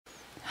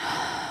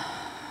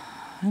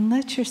And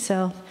let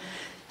yourself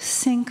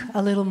sink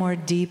a little more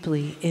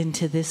deeply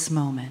into this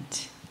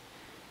moment,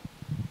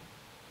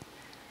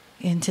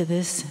 into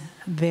this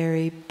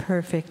very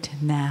perfect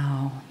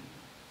now.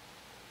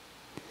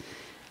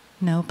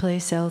 No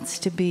place else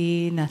to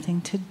be,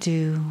 nothing to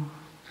do.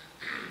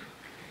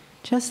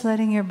 Just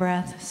letting your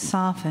breath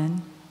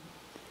soften,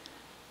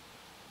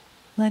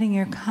 letting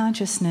your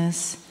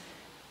consciousness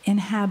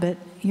inhabit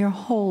your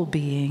whole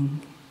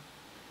being,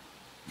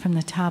 from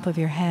the top of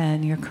your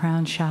head, your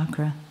crown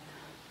chakra,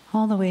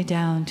 all the way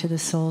down to the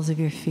soles of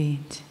your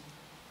feet,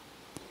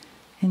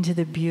 into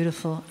the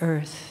beautiful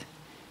earth,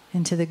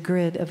 into the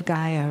grid of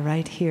Gaia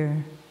right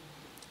here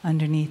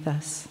underneath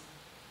us.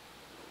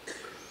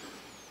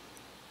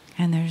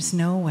 And there's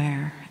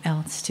nowhere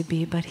else to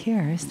be but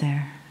here, is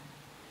there?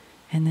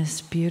 In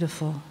this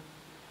beautiful,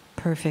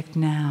 perfect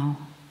now,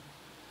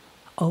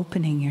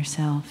 opening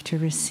yourself to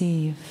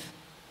receive.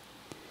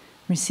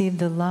 Receive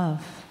the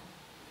love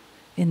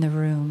in the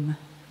room.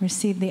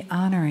 Receive the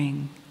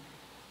honoring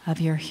of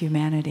your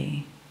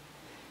humanity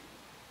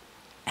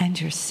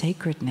and your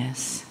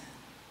sacredness.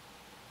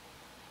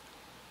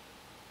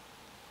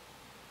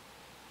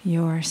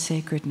 Your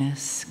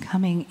sacredness,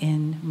 coming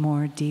in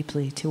more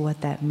deeply to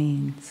what that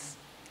means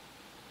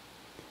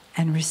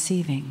and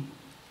receiving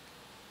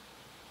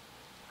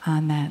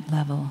on that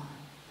level,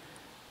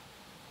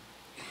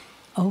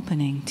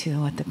 opening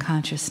to what the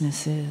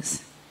consciousness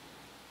is.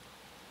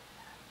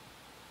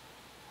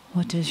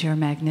 What does your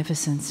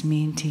magnificence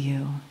mean to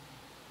you?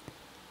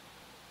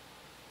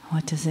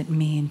 What does it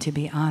mean to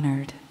be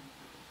honored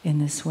in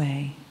this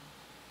way?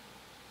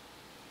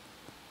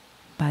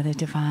 By the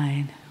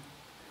divine,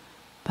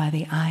 by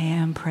the I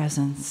Am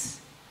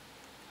presence,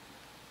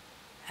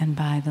 and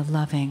by the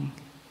loving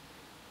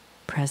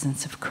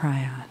presence of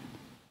Kryon.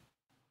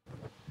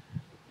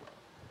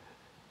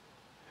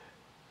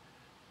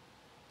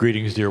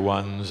 Greetings, dear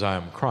ones.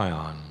 I'm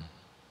Kryon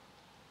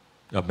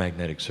of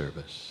Magnetic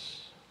Service.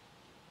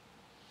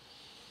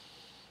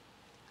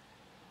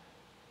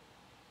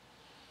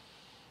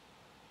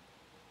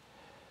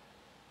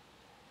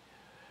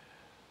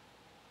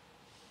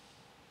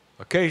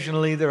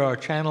 Occasionally there are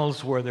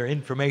channels where their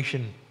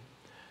information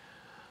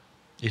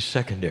is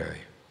secondary.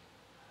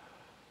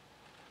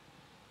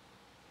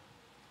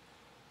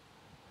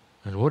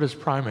 And what is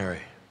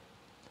primary?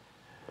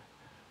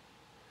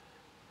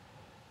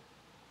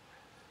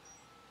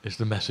 Is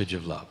the message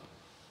of love.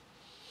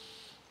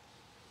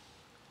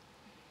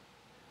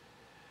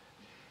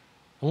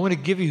 I want to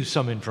give you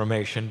some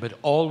information, but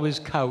always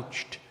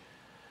couched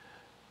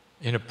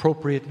in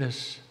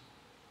appropriateness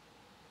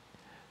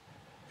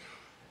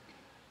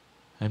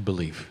and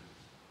belief.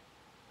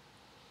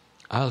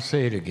 I'll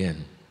say it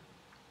again.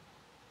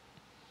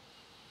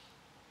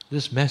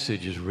 This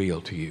message is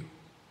real to you.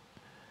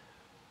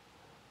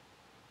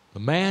 The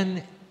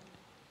man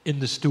in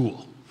the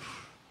stool,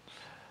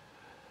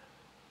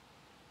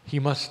 he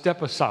must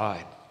step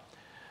aside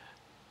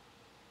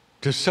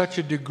to such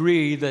a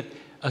degree that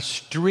a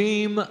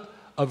stream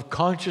of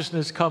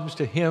consciousness comes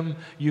to him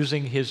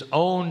using his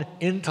own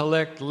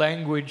intellect,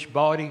 language,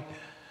 body,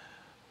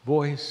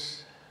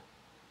 voice,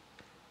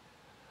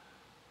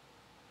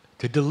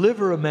 to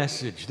deliver a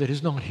message that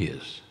is not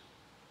his.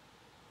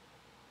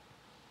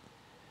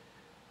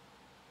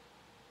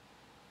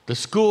 The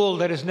school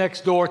that is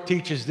next door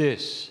teaches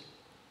this.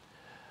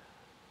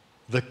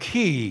 The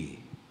key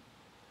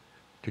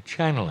to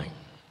channeling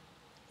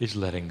is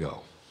letting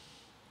go.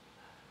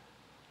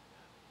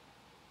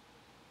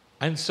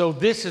 And so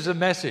this is a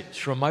message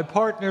from my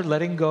partner,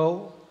 letting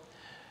go,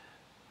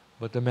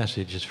 but the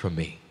message is from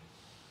me.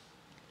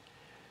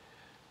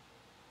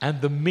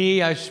 And the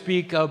me I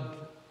speak of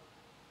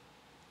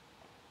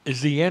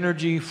is the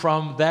energy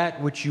from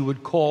that which you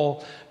would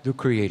call the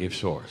creative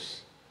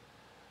source.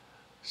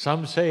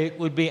 Some say it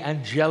would be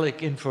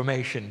angelic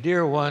information.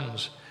 Dear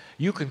ones,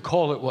 you can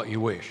call it what you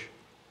wish.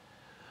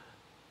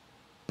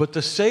 But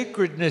the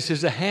sacredness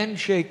is a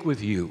handshake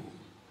with you.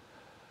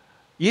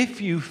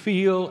 If you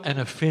feel an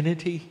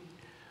affinity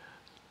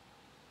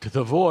to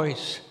the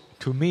voice,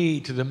 to me,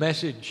 to the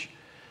message,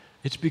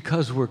 it's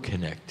because we're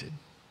connected.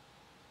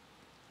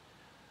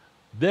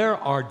 There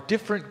are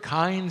different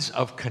kinds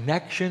of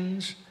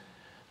connections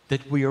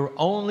that we are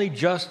only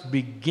just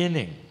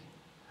beginning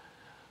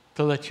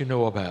to let you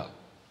know about.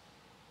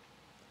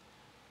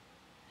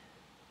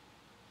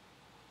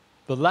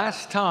 The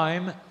last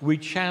time we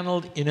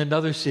channeled in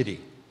another city,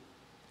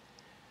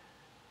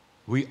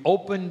 we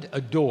opened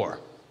a door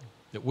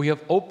that we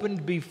have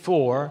opened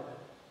before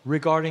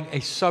regarding a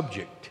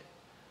subject.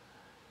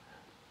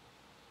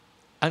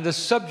 And the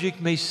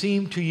subject may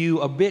seem to you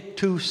a bit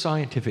too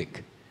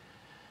scientific.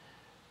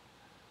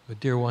 But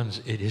dear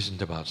ones, it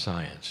isn't about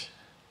science.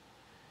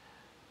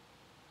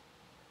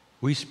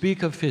 We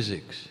speak of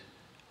physics.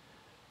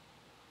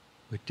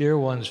 But dear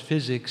ones,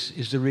 physics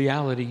is the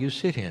reality you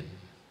sit in.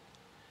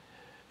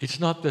 It's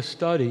not the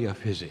study of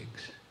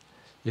physics.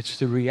 It's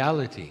the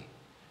reality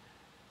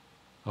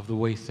of the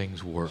way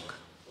things work.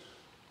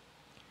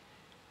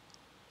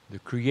 The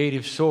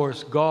creative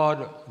source,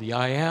 God, the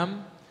I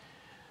Am,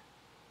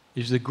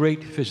 is the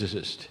great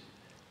physicist.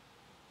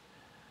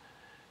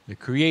 The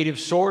creative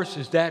source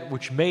is that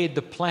which made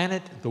the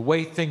planet, the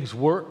way things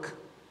work,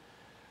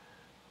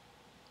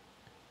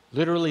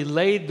 literally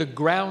laid the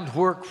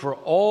groundwork for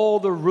all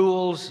the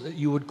rules that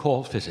you would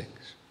call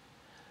physics.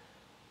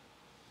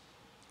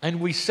 And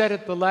we said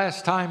it the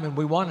last time, and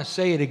we want to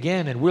say it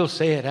again, and we'll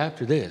say it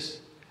after this.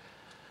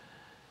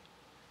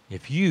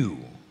 If you,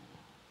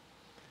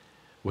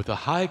 with a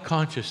high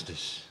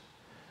consciousness,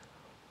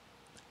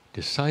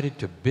 decided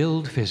to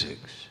build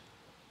physics,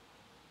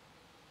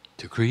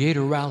 to create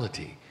a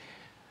reality,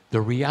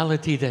 the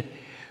reality that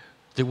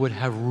would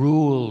have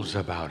rules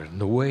about it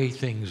and the way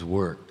things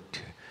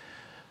worked,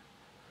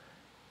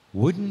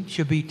 wouldn't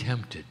you be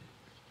tempted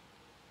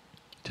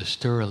to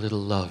stir a little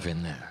love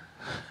in there?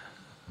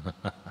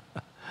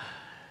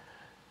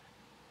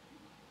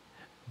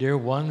 Dear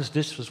ones,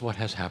 this is what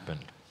has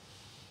happened.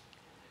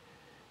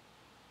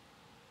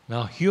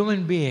 Now,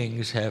 human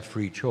beings have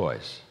free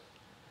choice.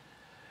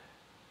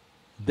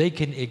 They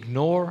can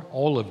ignore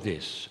all of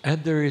this,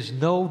 and there is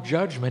no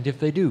judgment if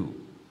they do.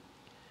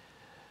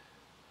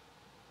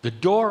 The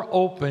door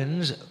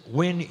opens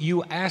when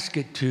you ask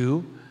it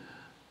to,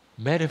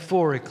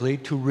 metaphorically,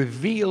 to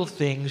reveal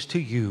things to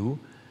you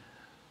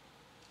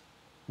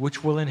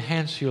which will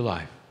enhance your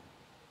life.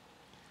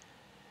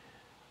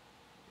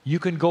 You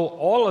can go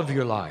all of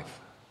your life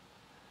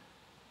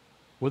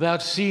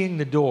without seeing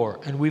the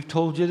door, and we've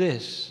told you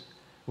this.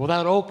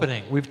 Without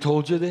opening, we've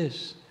told you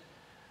this.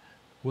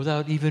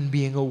 Without even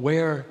being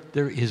aware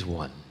there is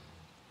one.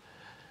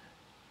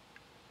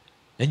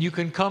 And you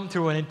can come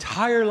through an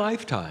entire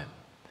lifetime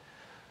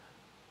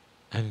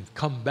and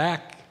come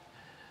back,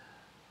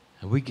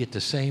 and we get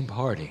the same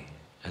party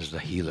as the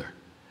healer,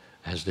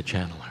 as the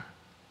channeler.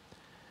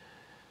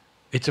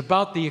 It's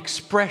about the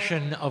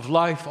expression of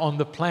life on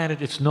the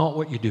planet. It's not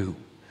what you do.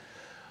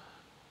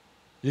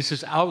 This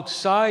is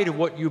outside of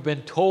what you've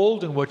been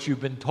told and what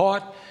you've been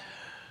taught,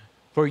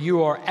 for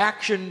you are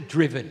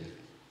action-driven.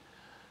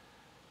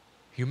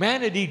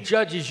 Humanity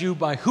judges you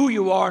by who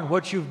you are and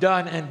what you've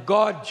done, and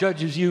God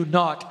judges you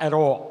not at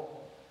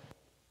all.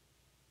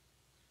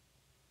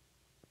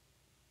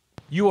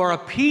 You are a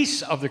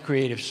piece of the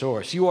creative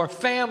source. You are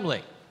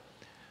family.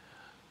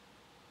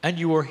 And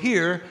you are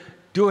here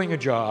doing a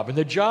job. And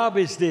the job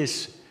is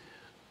this: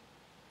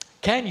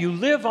 can you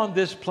live on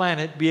this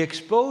planet, be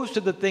exposed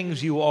to the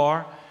things you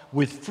are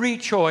with free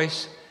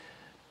choice,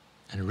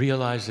 and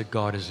realize that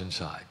God is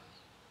inside?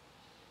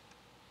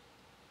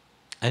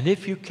 And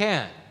if you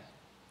can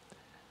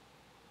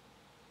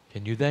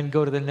you then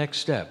go to the next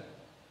step,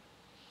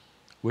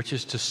 which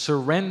is to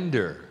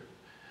surrender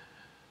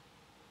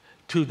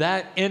to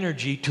that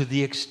energy to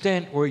the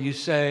extent where you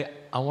say,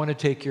 I want to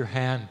take your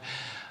hand,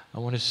 I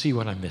want to see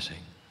what I'm missing.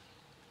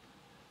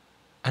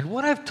 And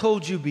what I've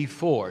told you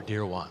before,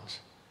 dear ones,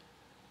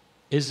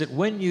 is that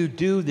when you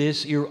do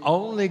this, you're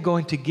only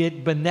going to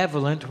get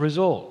benevolent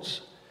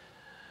results.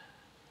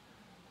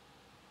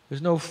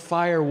 There's no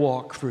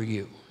firewalk for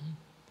you.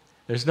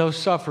 There's no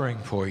suffering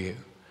for you.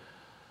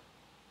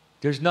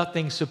 There's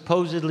nothing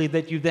supposedly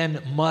that you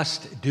then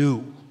must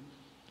do.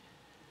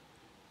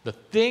 The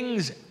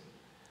things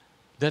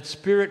that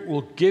Spirit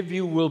will give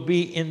you will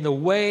be in the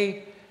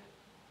way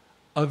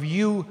of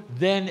you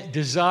then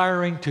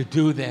desiring to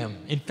do them.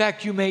 In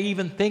fact, you may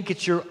even think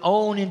it's your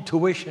own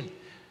intuition.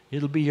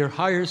 It'll be your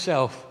higher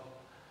self.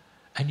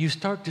 And you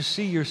start to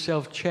see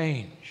yourself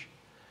change.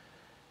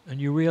 And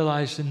you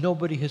realize that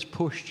nobody has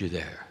pushed you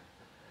there.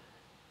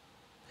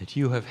 That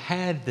you have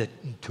had that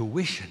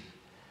intuition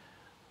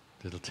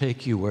that'll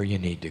take you where you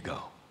need to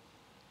go.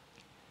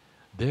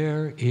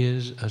 There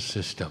is a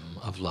system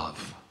of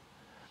love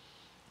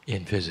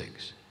in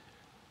physics.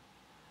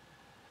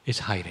 It's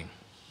hiding.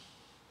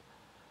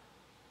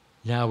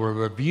 Now, a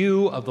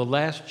review of the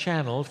last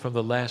channel from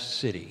the last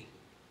city.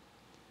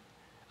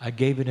 I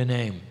gave it a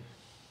name.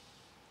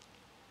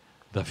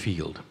 The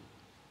field.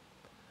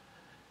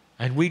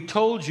 And we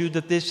told you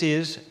that this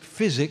is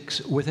physics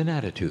with an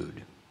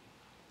attitude.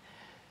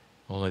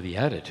 Only the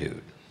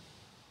attitude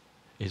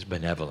is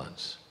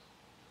benevolence.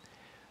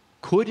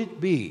 Could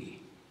it be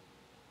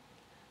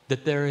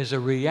that there is a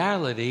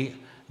reality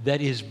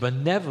that is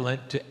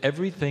benevolent to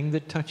everything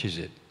that touches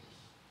it?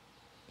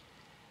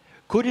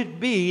 Could it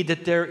be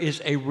that there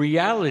is a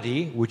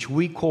reality, which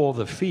we call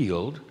the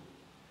field,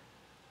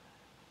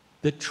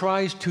 that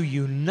tries to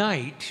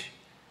unite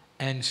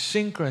and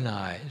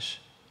synchronize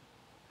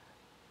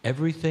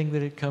everything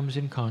that it comes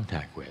in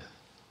contact with?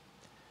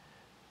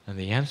 And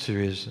the answer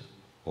is,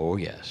 oh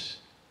yes.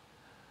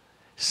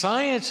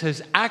 Science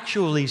has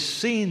actually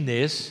seen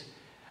this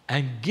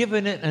and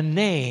given it a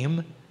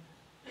name,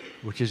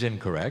 which is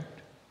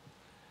incorrect,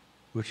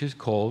 which is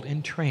called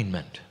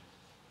entrainment.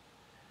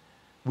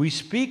 We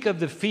speak of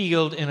the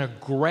field in a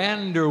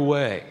grander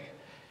way.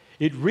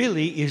 It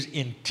really is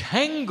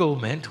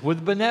entanglement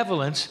with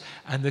benevolence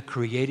and the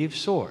creative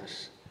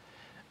source.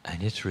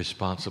 And it's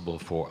responsible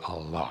for a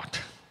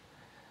lot.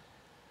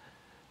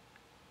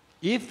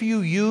 If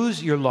you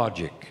use your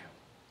logic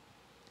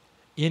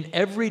in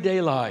everyday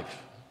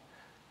life,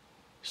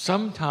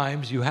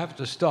 sometimes you have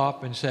to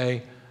stop and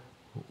say,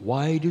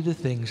 why do the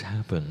things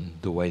happen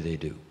the way they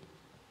do?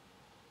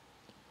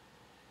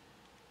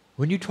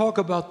 When you talk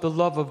about the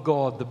love of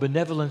God, the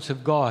benevolence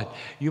of God,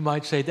 you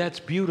might say, that's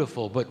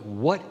beautiful, but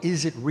what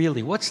is it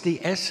really? What's the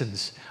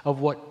essence of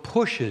what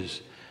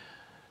pushes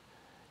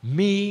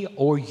me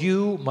or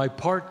you, my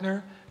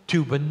partner,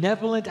 to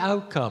benevolent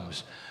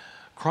outcomes?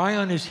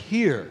 Kryon is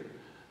here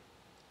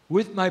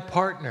with my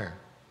partner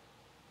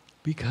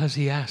because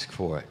he asked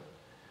for it.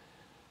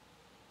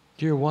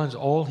 Dear ones,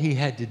 all he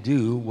had to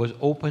do was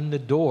open the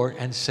door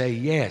and say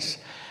yes.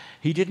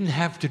 He didn't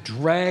have to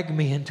drag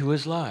me into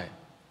his life.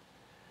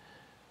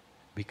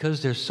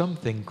 Because there's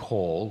something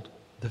called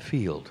the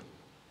field.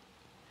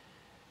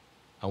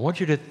 I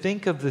want you to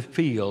think of the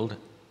field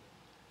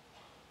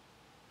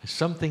as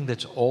something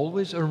that's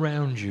always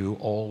around you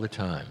all the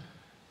time.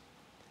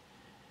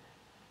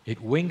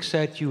 It winks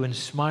at you and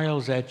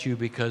smiles at you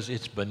because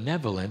it's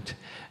benevolent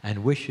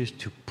and wishes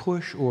to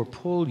push or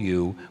pull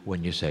you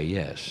when you say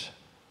yes.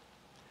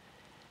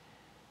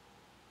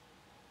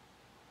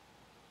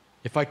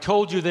 If I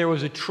told you there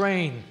was a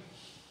train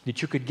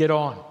that you could get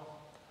on,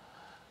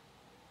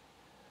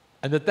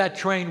 and that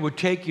train would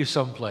take you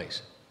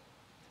someplace,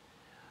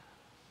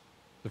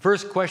 the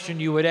first question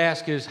you would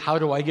ask is, how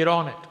do I get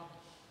on it?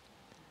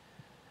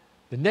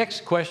 The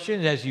next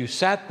question, as you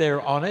sat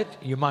there on it,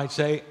 you might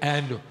say,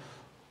 and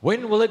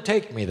when will it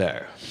take me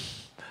there?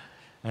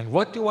 And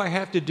what do I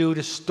have to do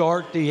to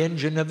start the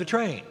engine of the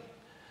train?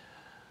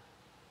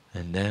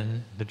 And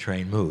then the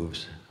train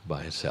moves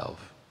by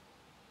itself.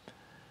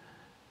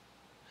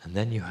 And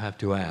then you have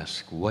to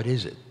ask, what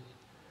is it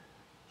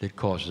that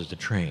causes the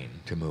train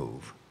to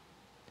move?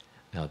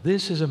 Now,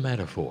 this is a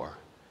metaphor,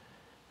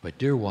 but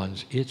dear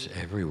ones, it's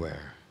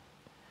everywhere.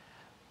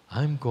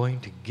 I'm going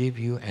to give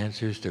you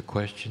answers to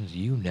questions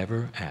you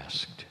never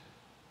asked.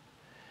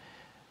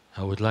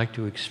 I would like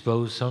to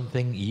expose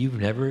something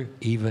you've never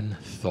even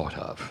thought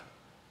of.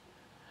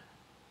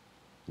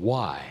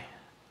 Why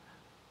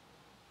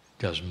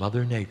does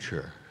Mother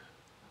Nature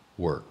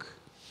work?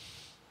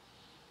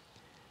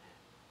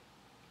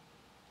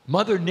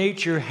 Mother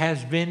Nature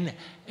has been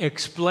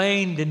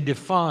explained and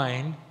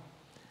defined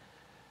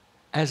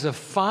as a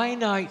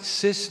finite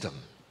system,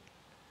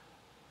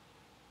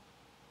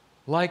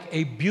 like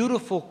a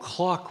beautiful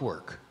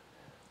clockwork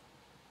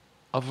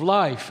of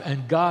life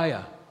and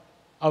Gaia,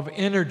 of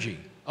energy,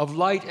 of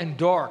light and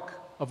dark,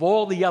 of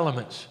all the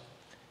elements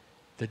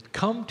that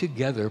come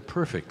together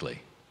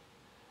perfectly.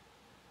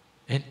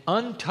 An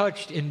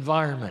untouched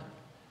environment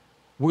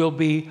will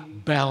be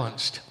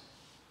balanced.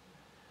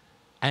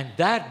 And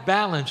that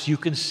balance you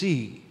can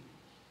see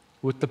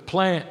with the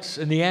plants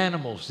and the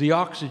animals, the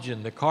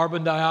oxygen, the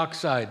carbon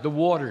dioxide, the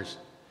waters,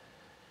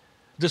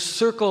 the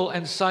circle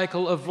and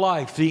cycle of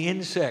life, the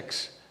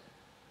insects.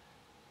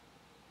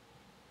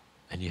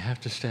 And you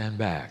have to stand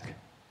back.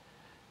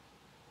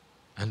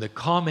 And the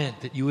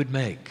comment that you would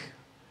make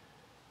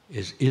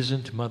is,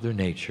 isn't Mother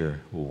Nature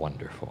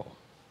wonderful?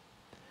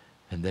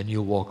 And then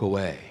you'll walk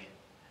away.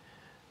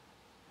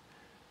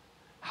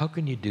 How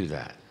can you do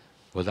that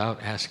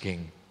without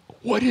asking,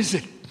 what is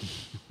it?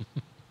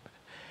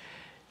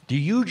 Do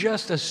you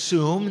just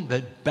assume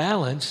that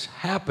balance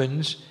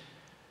happens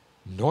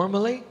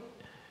normally,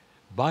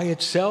 by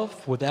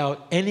itself,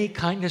 without any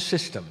kind of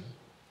system?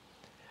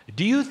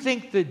 Do you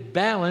think that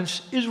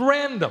balance is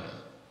random?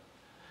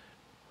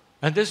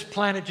 And this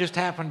planet just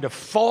happened to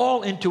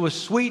fall into a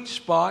sweet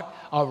spot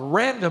of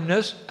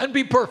randomness and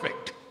be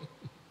perfect?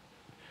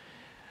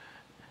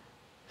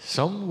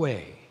 Some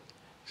way,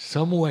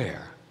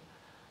 somewhere,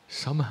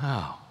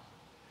 somehow,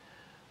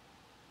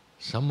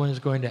 someone is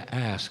going to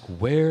ask,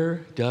 where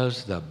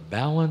does the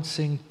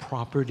balancing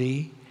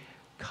property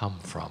come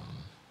from?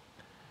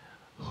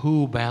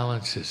 Who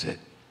balances it?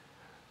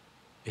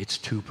 It's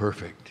too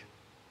perfect.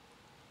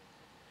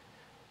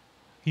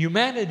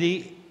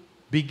 Humanity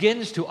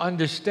begins to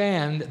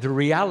understand the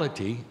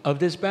reality of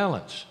this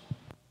balance.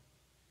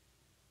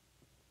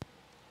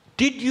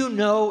 Did you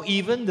know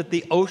even that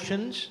the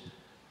oceans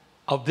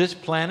of this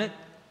planet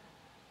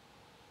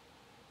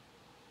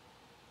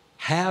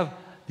have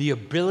the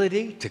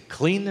ability to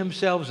clean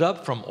themselves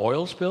up from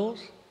oil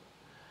spills?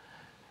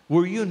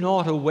 Were you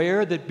not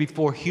aware that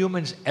before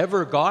humans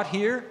ever got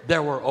here,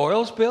 there were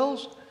oil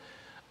spills?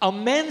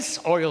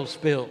 Immense oil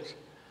spills.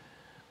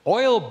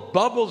 Oil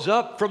bubbles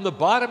up from the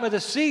bottom of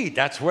the sea.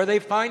 That's where they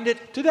find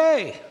it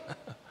today.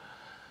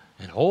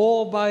 And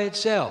all by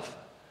itself,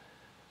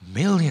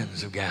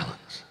 millions of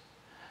gallons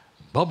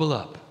bubble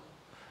up,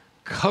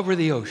 cover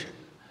the ocean,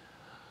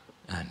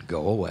 and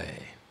go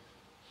away.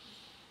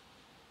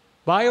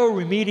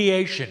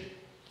 Bioremediation.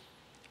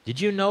 Did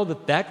you know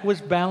that that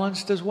was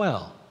balanced as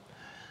well?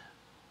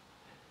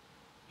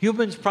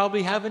 Humans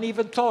probably haven't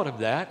even thought of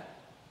that.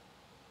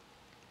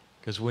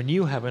 Because when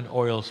you have an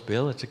oil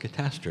spill, it's a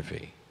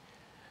catastrophe.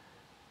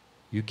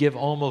 You give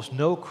almost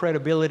no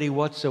credibility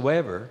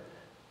whatsoever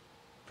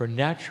for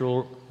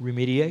natural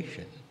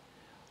remediation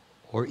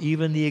or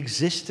even the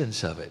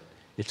existence of it.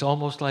 It's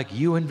almost like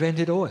you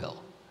invented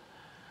oil.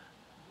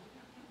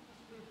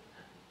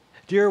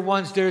 Dear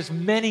ones, there's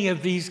many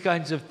of these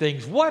kinds of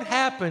things. What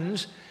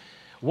happens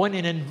when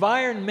an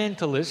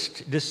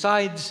environmentalist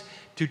decides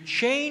to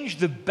change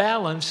the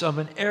balance of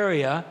an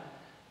area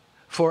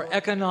for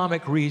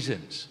economic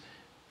reasons?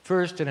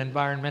 First, an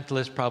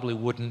environmentalist probably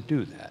wouldn't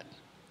do that,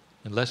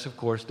 unless, of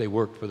course, they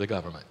worked for the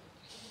government.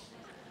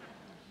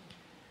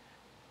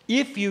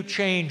 If you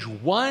change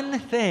one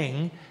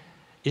thing,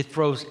 it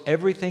throws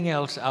everything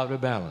else out of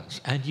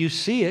balance, and you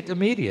see it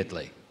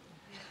immediately.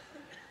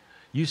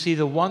 You see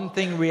the one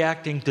thing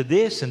reacting to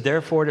this, and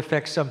therefore it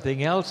affects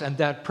something else, and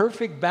that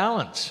perfect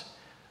balance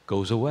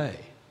goes away.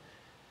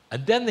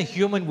 And then the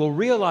human will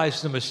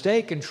realize the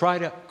mistake and try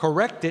to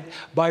correct it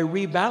by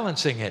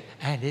rebalancing it,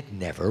 and it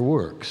never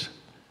works.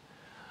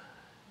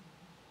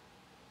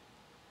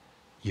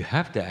 You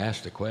have to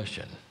ask the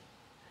question,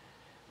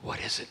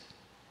 what is it?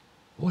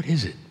 What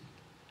is it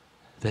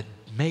that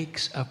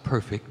makes a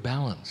perfect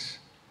balance?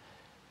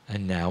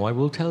 And now I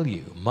will tell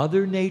you,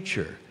 Mother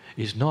Nature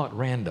is not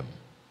random.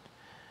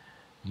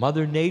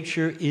 Mother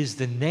Nature is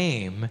the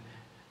name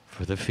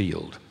for the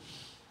field.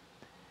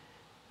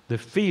 The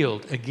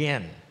field,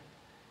 again,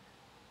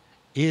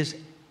 is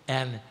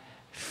an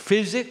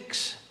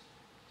physics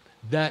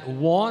that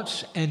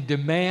wants and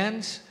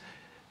demands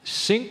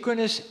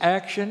synchronous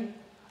action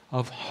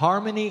of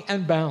harmony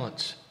and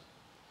balance.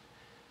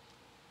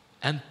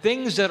 And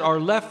things that are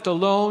left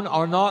alone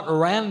are not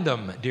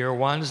random, dear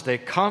ones. They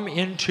come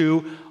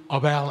into a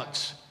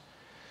balance.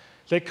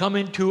 They come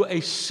into a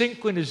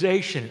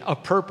synchronization, a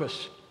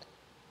purpose.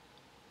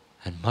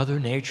 And Mother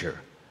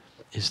Nature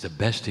is the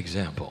best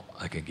example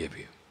I can give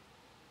you.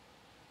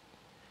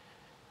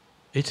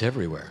 It's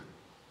everywhere.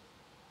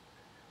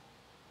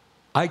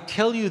 I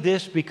tell you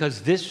this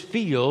because this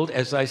field,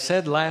 as I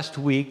said last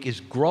week, is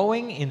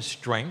growing in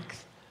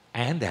strength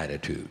and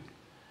attitude.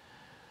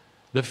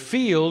 The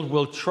field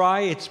will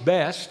try its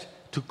best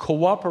to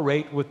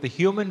cooperate with the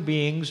human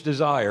being's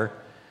desire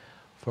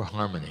for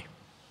harmony.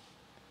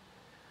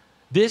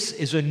 This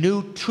is a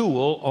new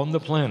tool on the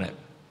planet.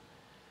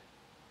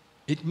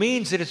 It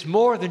means that it's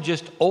more than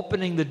just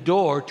opening the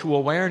door to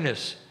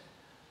awareness.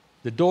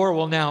 The door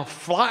will now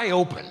fly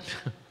open.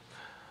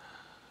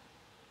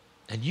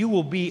 And you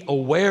will be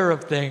aware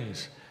of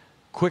things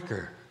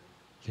quicker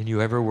than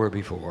you ever were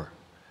before.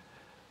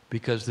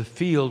 Because the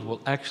field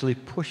will actually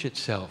push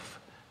itself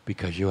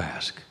because you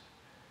ask.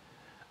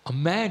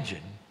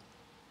 Imagine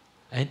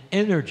an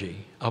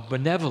energy of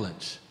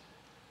benevolence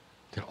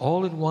that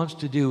all it wants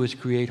to do is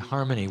create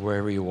harmony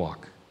wherever you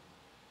walk.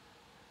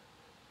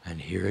 And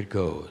here it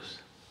goes.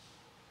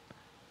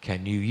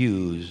 Can you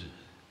use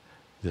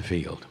the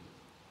field?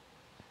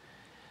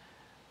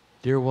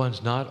 Dear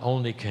ones, not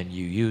only can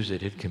you use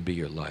it, it can be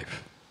your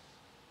life.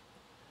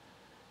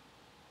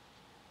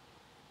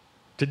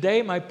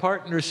 Today, my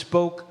partner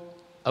spoke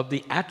of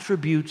the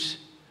attributes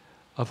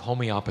of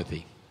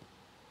homeopathy,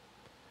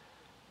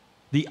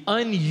 the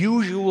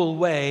unusual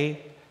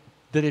way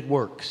that it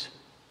works.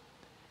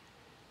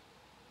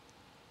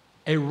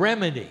 A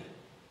remedy,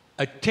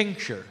 a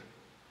tincture,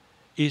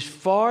 is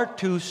far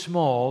too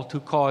small to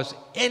cause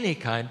any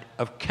kind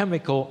of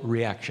chemical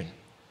reaction.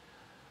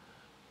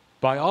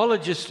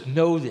 Biologists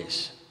know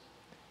this.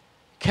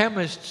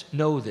 Chemists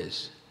know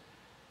this.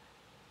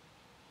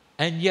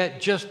 And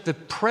yet just the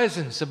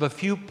presence of a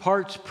few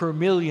parts per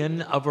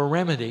million of a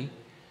remedy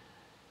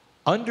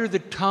under the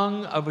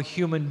tongue of a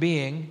human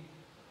being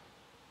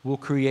will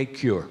create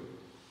cure.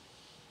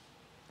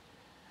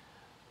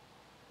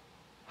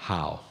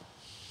 How?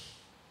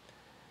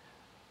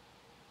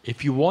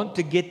 If you want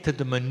to get to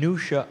the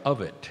minutia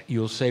of it,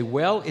 you'll say,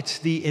 well, it's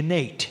the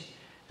innate.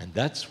 And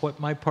that's what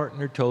my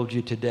partner told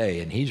you today,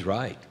 and he's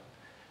right.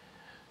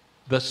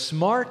 The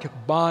smart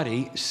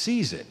body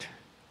sees it.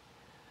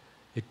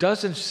 It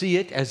doesn't see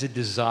it as a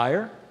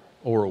desire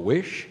or a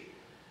wish.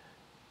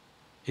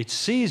 It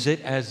sees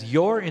it as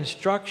your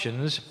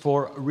instructions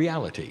for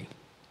reality.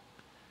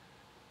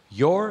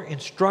 Your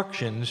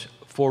instructions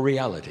for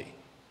reality.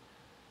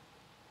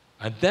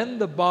 And then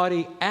the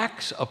body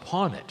acts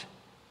upon it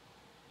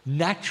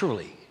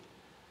naturally.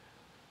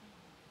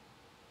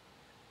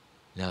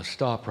 Now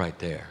stop right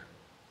there.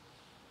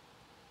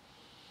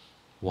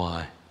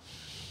 Why?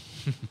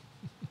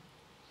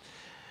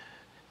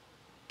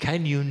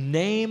 Can you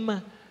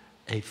name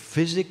a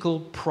physical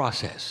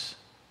process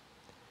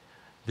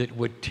that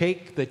would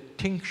take the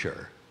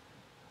tincture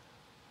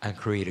and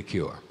create a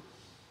cure?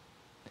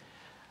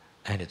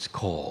 And it's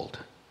called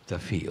the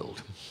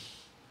field.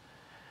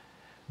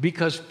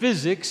 Because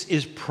physics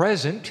is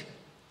present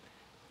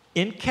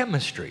in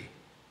chemistry.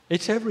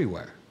 It's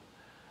everywhere.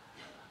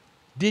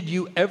 Did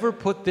you ever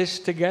put this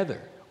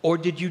together? Or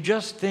did you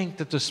just think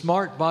that the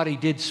smart body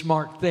did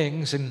smart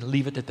things and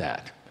leave it at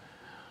that?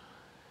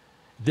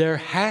 There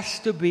has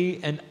to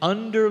be an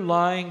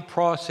underlying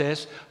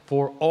process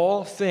for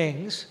all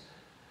things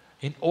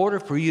in order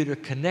for you to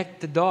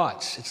connect the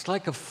dots. It's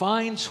like a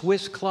fine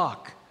Swiss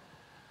clock.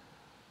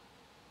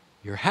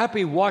 You're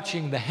happy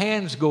watching the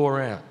hands go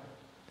around.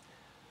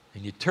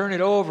 And you turn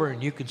it over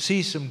and you can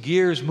see some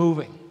gears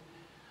moving.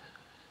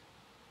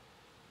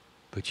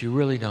 but you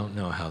really don't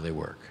know how they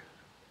work.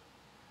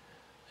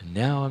 And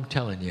now I'm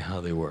telling you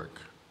how they work.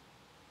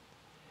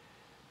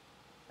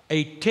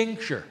 A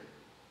tincture,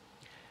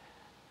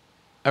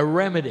 a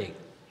remedy,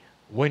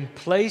 when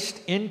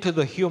placed into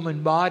the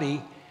human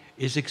body,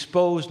 is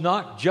exposed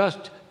not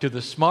just to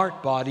the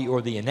smart body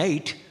or the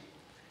innate,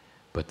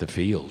 but the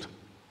field.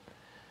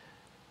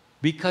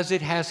 Because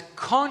it has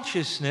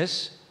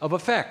consciousness of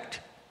effect.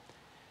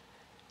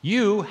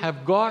 You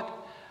have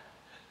got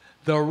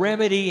the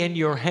remedy in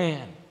your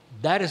hand.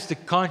 That is the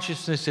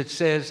consciousness that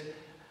says,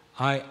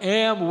 I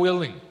am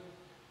willing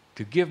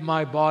to give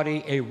my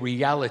body a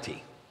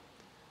reality.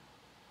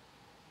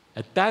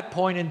 At that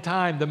point in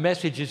time, the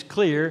message is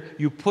clear.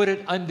 You put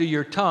it under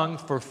your tongue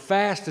for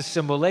fast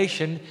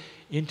assimilation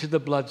into the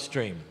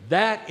bloodstream.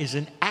 That is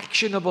an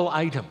actionable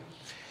item.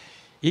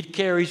 It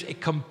carries a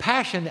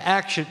compassionate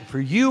action for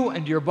you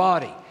and your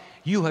body.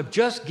 You have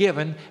just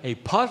given a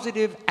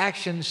positive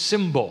action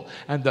symbol,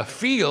 and the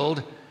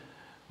field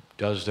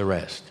does the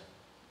rest.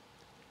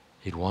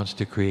 It wants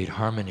to create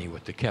harmony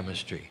with the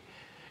chemistry.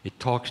 It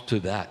talks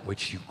to that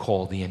which you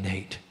call the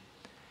innate.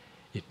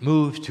 It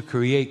moves to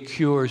create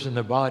cures in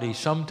the body,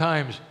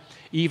 sometimes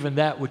even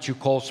that which you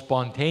call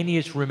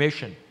spontaneous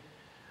remission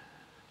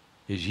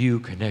is you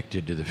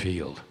connected to the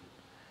field.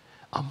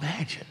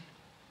 Imagine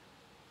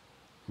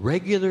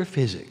regular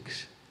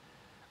physics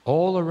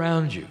all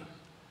around you,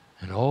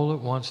 and all it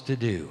wants to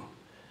do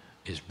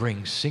is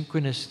bring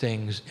synchronous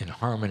things in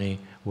harmony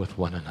with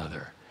one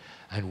another.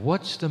 And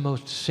what's the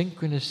most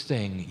synchronous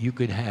thing you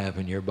could have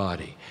in your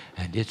body?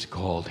 And it's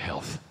called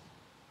health.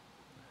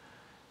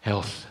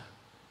 Health.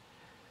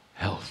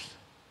 Health.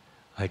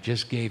 I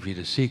just gave you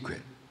the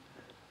secret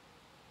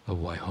of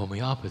why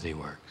homeopathy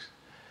works.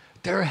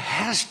 There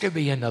has to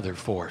be another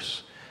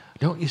force.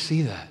 Don't you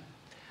see that?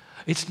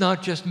 It's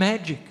not just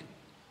magic.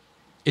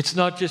 It's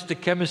not just the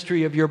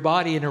chemistry of your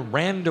body in a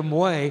random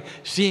way,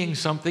 seeing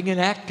something and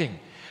acting.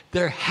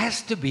 There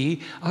has to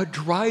be a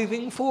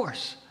driving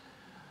force.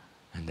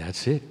 And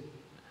that's it.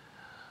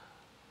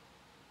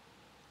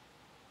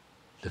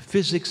 The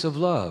physics of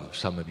love,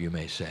 some of you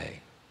may say.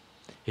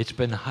 It's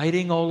been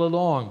hiding all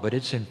along, but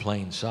it's in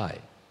plain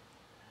sight.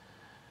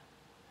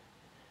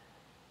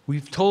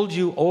 We've told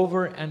you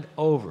over and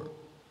over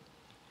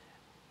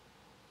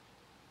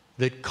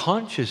that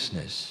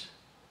consciousness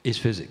is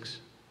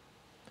physics.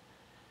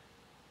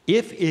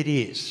 If it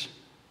is,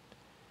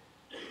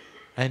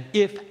 and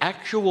if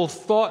actual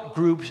thought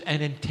groups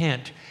and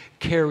intent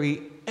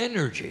carry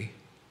energy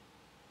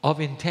of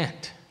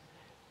intent,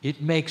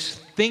 it makes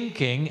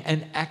thinking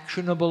an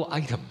actionable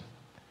item.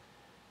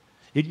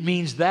 It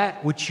means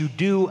that which you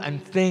do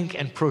and think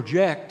and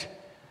project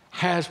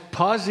has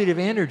positive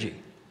energy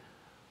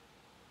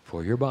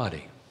for your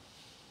body.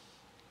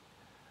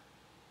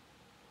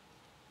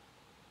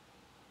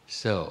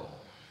 So,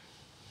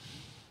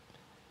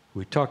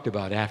 we talked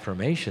about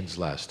affirmations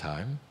last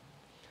time.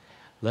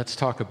 Let's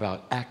talk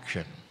about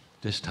action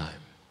this time.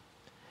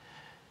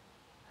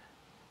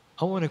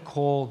 I want to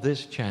call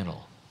this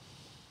channel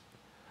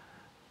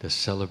the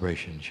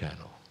celebration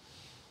channel,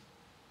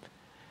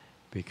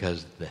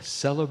 because the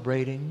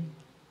celebrating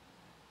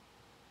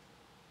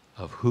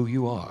of who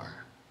you are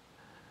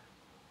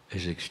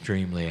is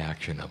extremely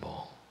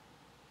actionable.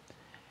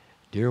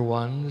 Dear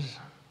ones,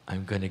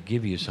 I'm going to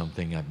give you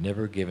something I've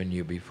never given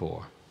you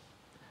before.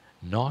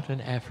 Not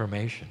an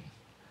affirmation,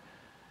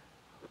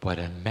 but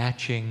a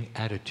matching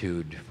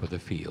attitude for the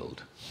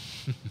field.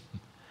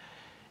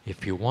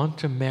 If you want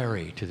to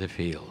marry to the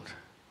field,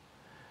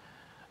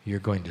 you're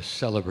going to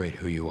celebrate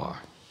who you are.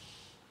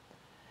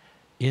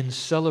 In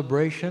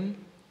celebration,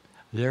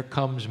 there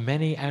comes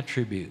many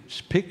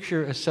attributes.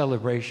 Picture a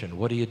celebration.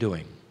 What are you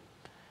doing?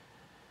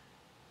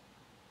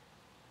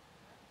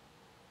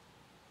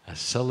 A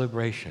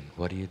celebration.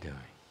 What are you doing?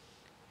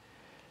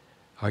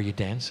 Are you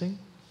dancing?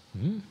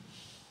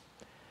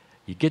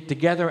 You get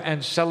together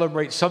and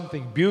celebrate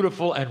something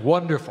beautiful and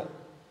wonderful.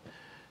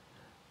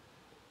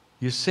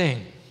 You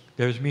sing.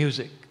 There's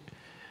music.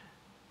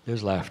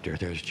 There's laughter.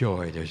 There's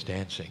joy. There's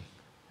dancing.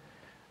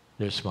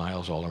 There's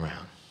smiles all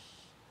around.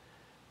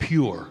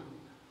 Pure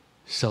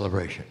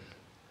celebration.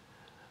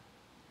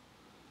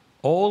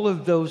 All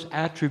of those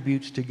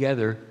attributes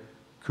together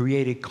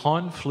create a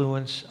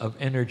confluence of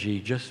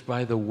energy just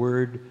by the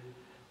word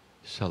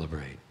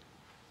celebrate.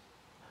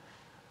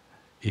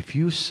 If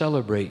you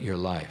celebrate your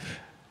life,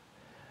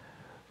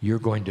 you're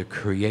going to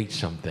create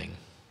something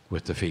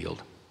with the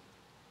field.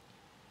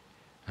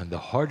 And the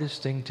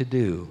hardest thing to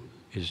do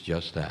is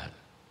just that.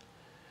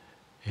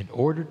 In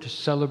order to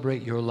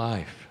celebrate your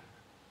life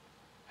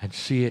and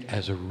see it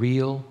as a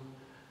real,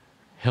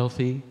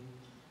 healthy,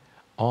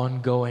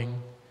 ongoing,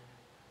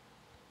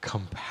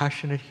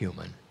 compassionate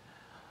human,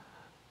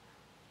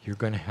 you're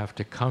going to have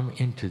to come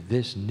into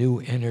this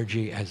new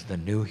energy as the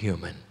new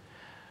human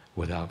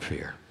without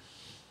fear.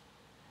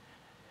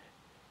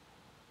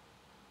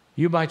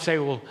 You might say,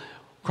 well,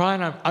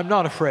 Kryon, I'm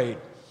not afraid.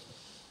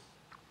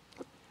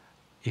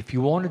 If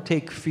you want to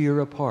take fear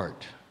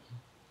apart,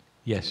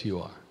 yes, you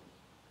are.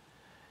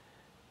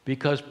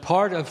 Because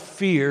part of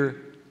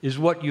fear is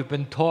what you've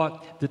been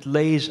taught that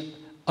lays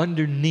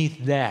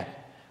underneath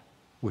that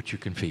which you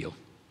can feel.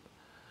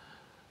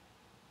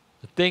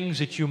 The things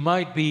that you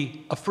might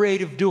be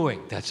afraid of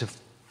doing, that's a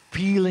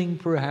feeling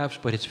perhaps,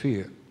 but it's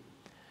fear.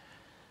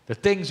 The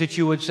things that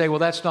you would say, well,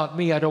 that's not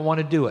me, I don't want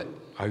to do it.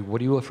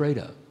 What are you afraid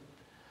of?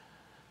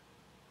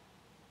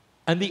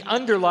 And the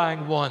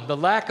underlying one, the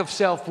lack of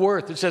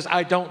self-worth that says,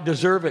 I don't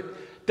deserve it,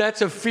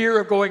 that's a fear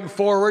of going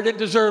forward and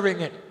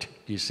deserving it.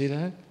 Do you see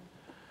that?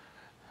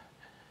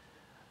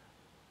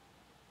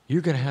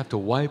 You're going to have to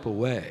wipe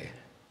away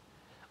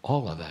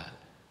all of that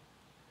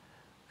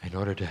in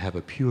order to have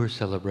a pure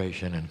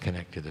celebration and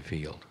connect to the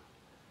field.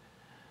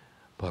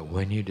 But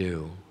when you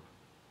do,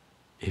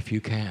 if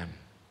you can,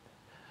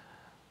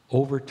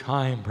 over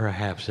time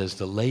perhaps as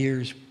the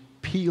layers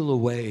peel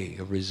away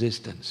of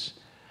resistance,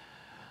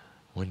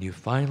 when you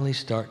finally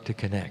start to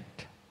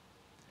connect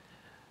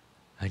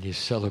and you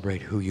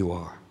celebrate who you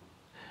are,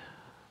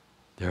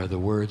 there are the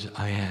words,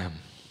 I am,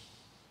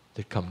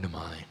 that come to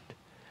mind.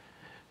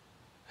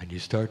 And you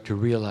start to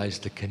realize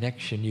the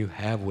connection you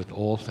have with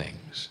all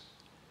things.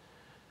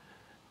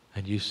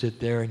 And you sit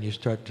there and you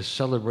start to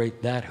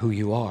celebrate that who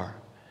you are,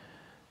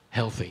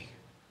 healthy,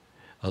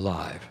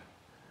 alive,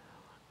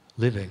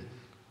 living,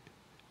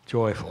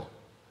 joyful,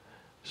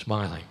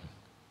 smiling,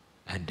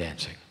 and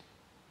dancing.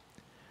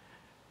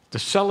 The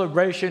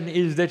celebration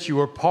is that you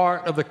are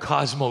part of the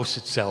cosmos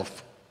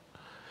itself.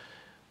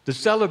 The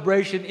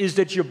celebration is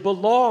that you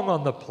belong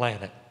on the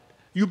planet.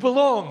 You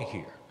belong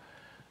here.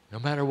 No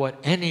matter what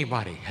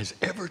anybody has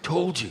ever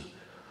told you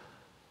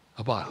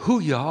about who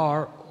you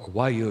are or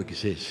why you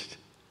exist.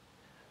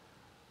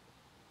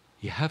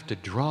 You have to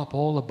drop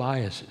all the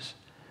biases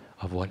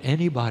of what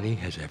anybody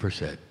has ever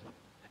said.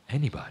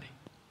 Anybody.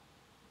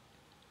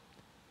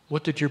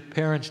 What did your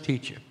parents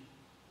teach you?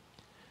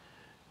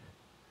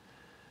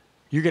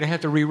 You're going to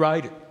have to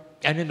rewrite it.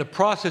 And in the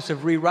process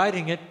of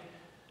rewriting it,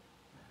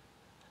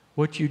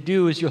 what you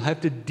do is you'll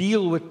have to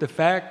deal with the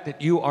fact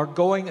that you are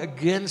going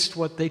against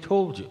what they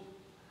told you.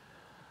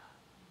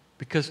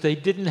 Because they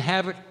didn't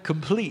have it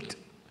complete.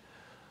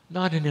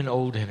 Not in an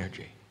old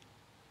energy.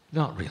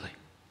 Not really.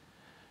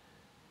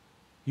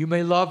 You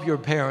may love your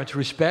parents,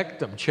 respect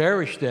them,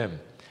 cherish them.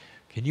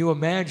 Can you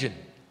imagine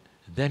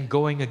then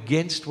going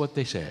against what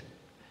they said?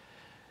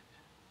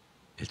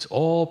 It's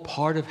all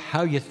part of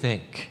how you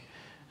think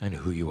and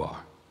who you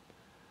are.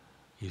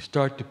 You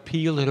start to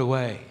peel it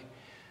away.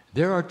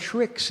 There are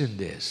tricks in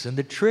this, and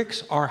the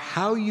tricks are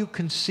how you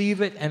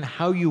conceive it and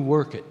how you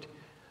work it.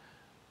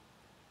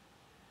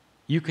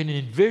 You can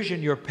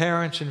envision your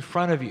parents in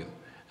front of you,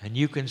 and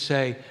you can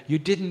say, you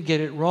didn't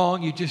get it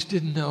wrong, you just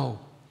didn't know.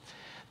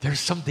 There's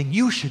something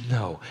you should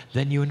know.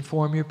 Then you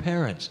inform your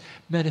parents,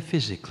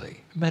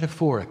 metaphysically,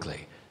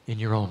 metaphorically, in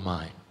your own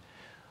mind.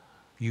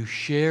 You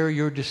share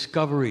your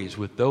discoveries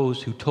with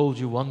those who told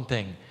you one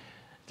thing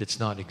that's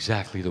not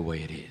exactly the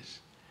way it is.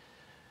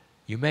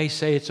 You may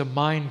say it's a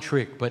mind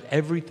trick, but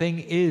everything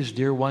is,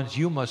 dear ones,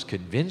 you must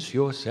convince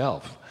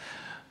yourself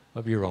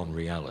of your own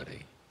reality.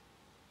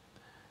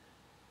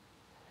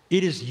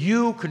 It is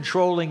you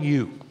controlling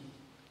you.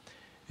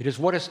 It is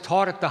what is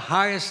taught at the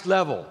highest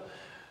level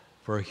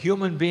for a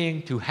human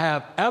being to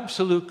have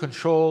absolute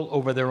control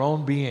over their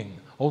own being,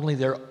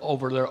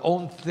 over their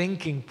own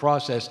thinking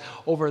process,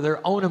 over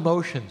their own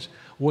emotions,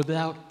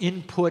 without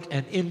input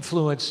and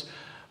influence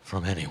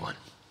from anyone.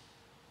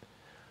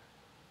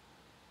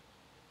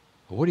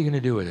 What are you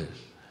going to do with this?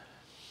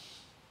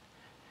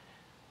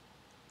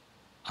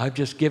 I've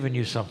just given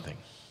you something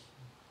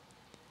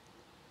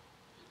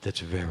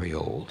that's very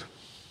old.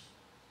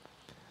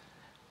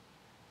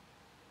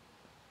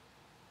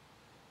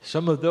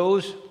 Some of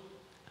those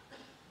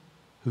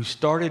who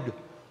started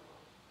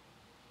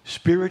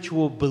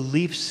spiritual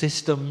belief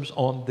systems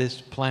on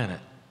this planet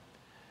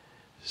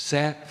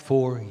sat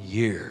for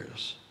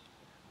years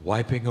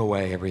wiping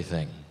away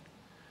everything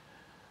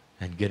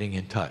and getting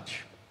in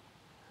touch.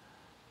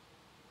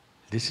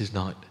 This is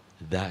not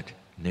that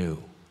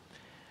new.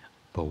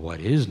 But what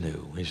is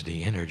new is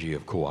the energy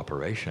of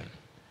cooperation.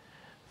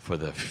 For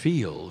the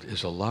field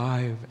is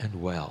alive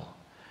and well.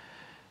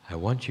 I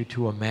want you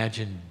to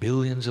imagine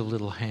billions of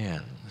little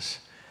hands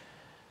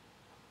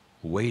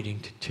waiting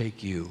to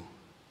take you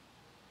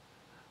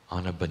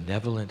on a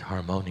benevolent,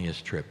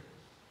 harmonious trip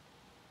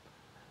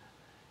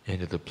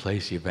into the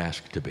place you've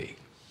asked to be.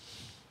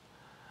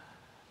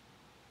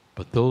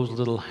 But those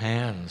little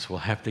hands will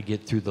have to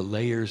get through the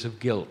layers of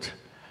guilt,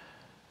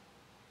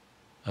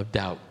 of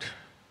doubt,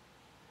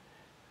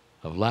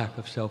 of lack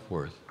of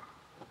self-worth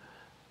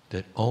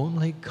that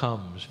only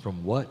comes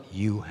from what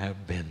you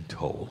have been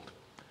told.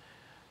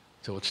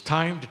 So it's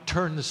time to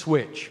turn the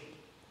switch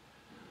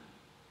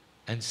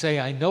and say,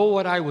 I know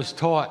what I was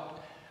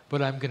taught,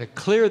 but I'm going to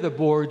clear the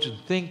boards and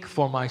think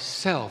for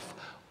myself,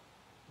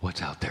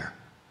 what's out there?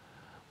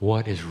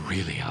 What is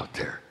really out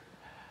there?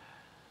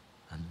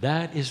 And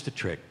that is the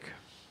trick.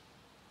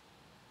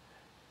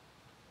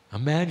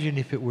 Imagine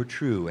if it were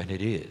true, and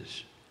it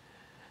is,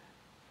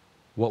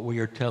 what we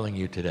are telling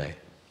you today.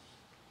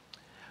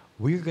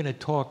 We're going to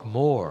talk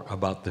more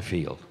about the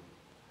field.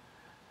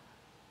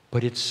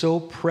 but it's so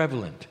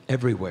prevalent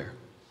everywhere.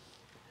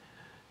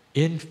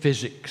 In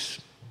physics,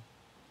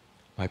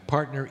 my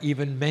partner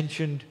even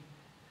mentioned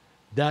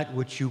that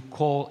which you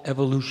call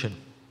evolution,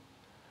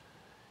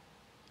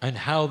 and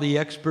how the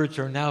experts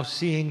are now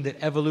seeing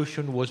that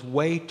evolution was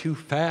way too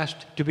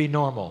fast to be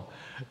normal.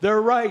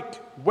 They're right.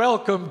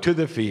 Welcome to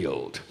the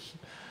field.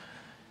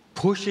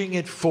 Pushing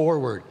it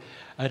forward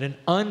at an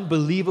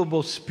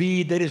unbelievable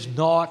speed that is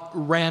not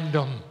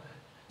random.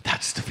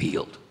 That's the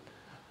field.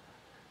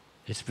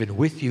 It's been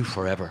with you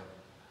forever.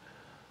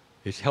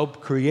 It's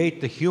helped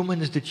create the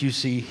humans that you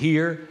see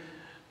here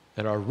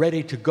that are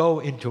ready to go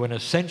into an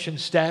ascension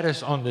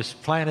status on this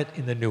planet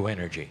in the new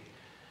energy.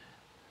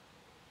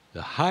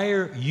 The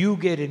higher you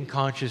get in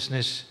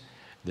consciousness,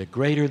 the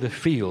greater the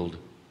field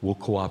will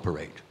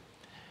cooperate.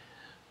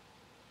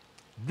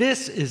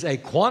 This is a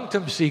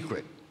quantum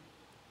secret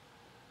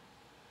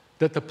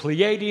that the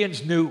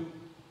Pleiadians knew,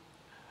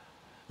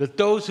 that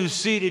those who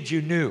seeded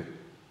you knew,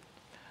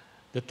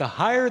 that the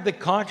higher the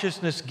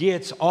consciousness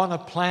gets on a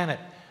planet,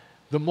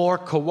 the more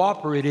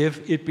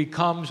cooperative it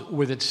becomes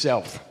with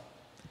itself.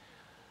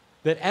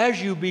 That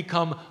as you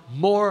become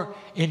more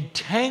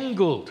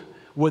entangled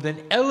with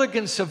an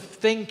elegance of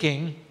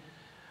thinking,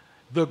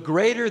 the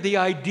greater the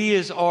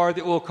ideas are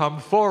that will come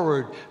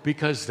forward,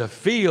 because the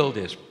field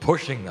is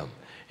pushing them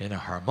in a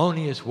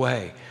harmonious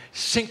way,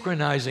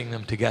 synchronizing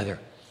them together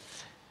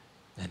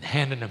and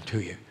handing them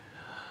to you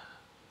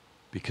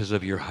because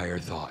of your higher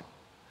thought.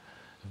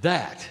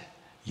 That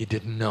you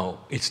didn't know.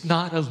 It's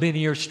not a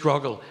linear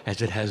struggle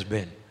as it has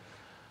been.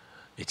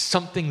 It's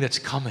something that's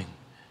coming,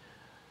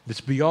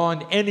 that's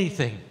beyond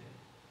anything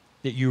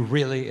that you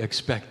really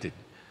expected.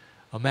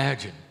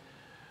 Imagine,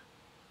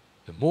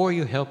 the more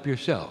you help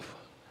yourself,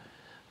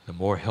 the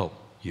more help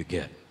you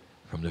get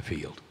from the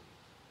field.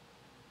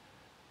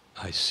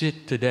 I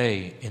sit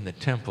today in the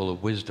temple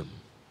of wisdom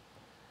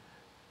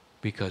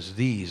because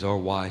these are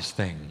wise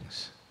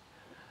things.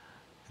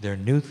 They're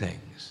new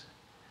things,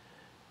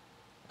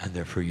 and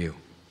they're for you.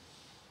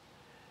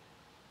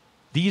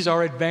 These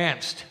are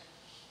advanced,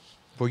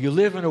 for you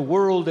live in a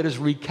world that is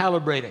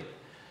recalibrating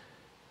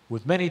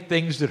with many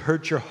things that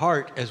hurt your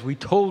heart, as we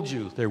told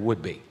you there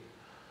would be.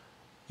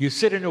 You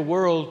sit in a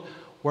world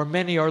where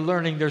many are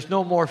learning there's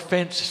no more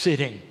fence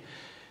sitting.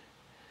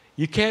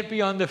 You can't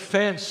be on the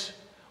fence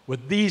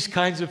with these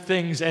kinds of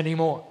things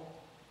anymore.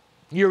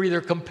 You're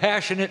either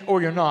compassionate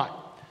or you're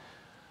not.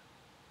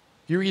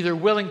 You're either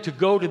willing to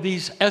go to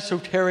these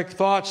esoteric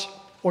thoughts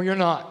or you're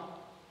not.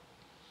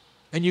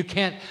 And you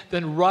can't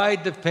then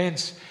ride the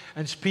fence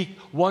and speak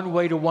one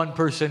way to one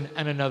person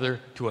and another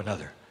to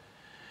another.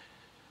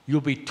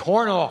 You'll be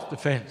torn off the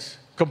fence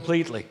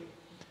completely.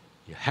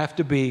 You have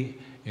to be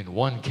in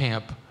one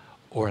camp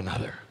or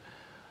another.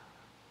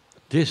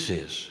 This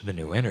is the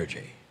new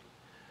energy,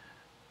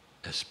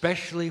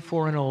 especially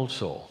for an old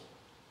soul.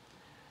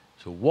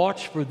 So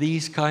watch for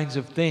these kinds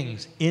of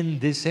things in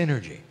this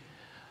energy.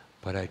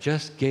 But I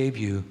just gave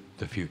you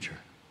the future.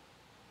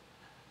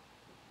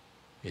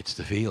 It's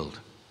the field.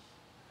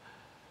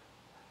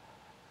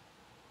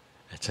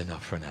 That's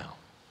enough for now.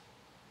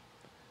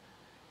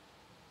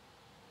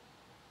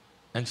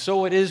 And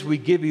so it is we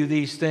give you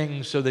these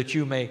things so that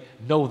you may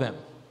know them.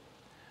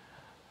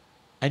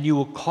 And you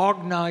will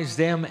cognize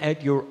them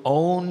at your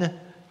own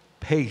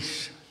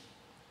pace.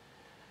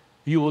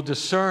 You will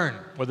discern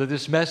whether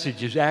this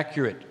message is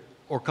accurate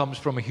or comes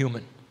from a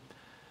human.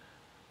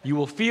 You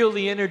will feel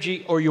the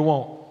energy or you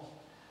won't.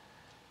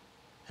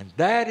 And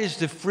that is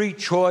the free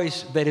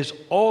choice that is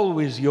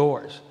always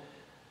yours,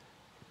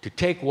 to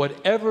take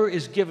whatever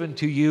is given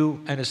to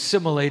you and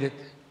assimilate it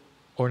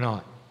or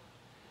not.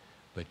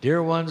 But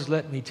dear ones,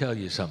 let me tell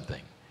you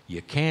something.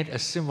 You can't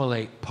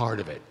assimilate part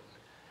of it.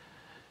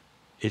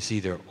 It's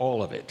either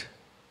all of it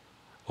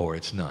or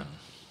it's none.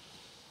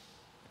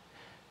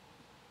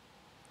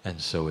 And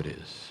so it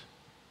is.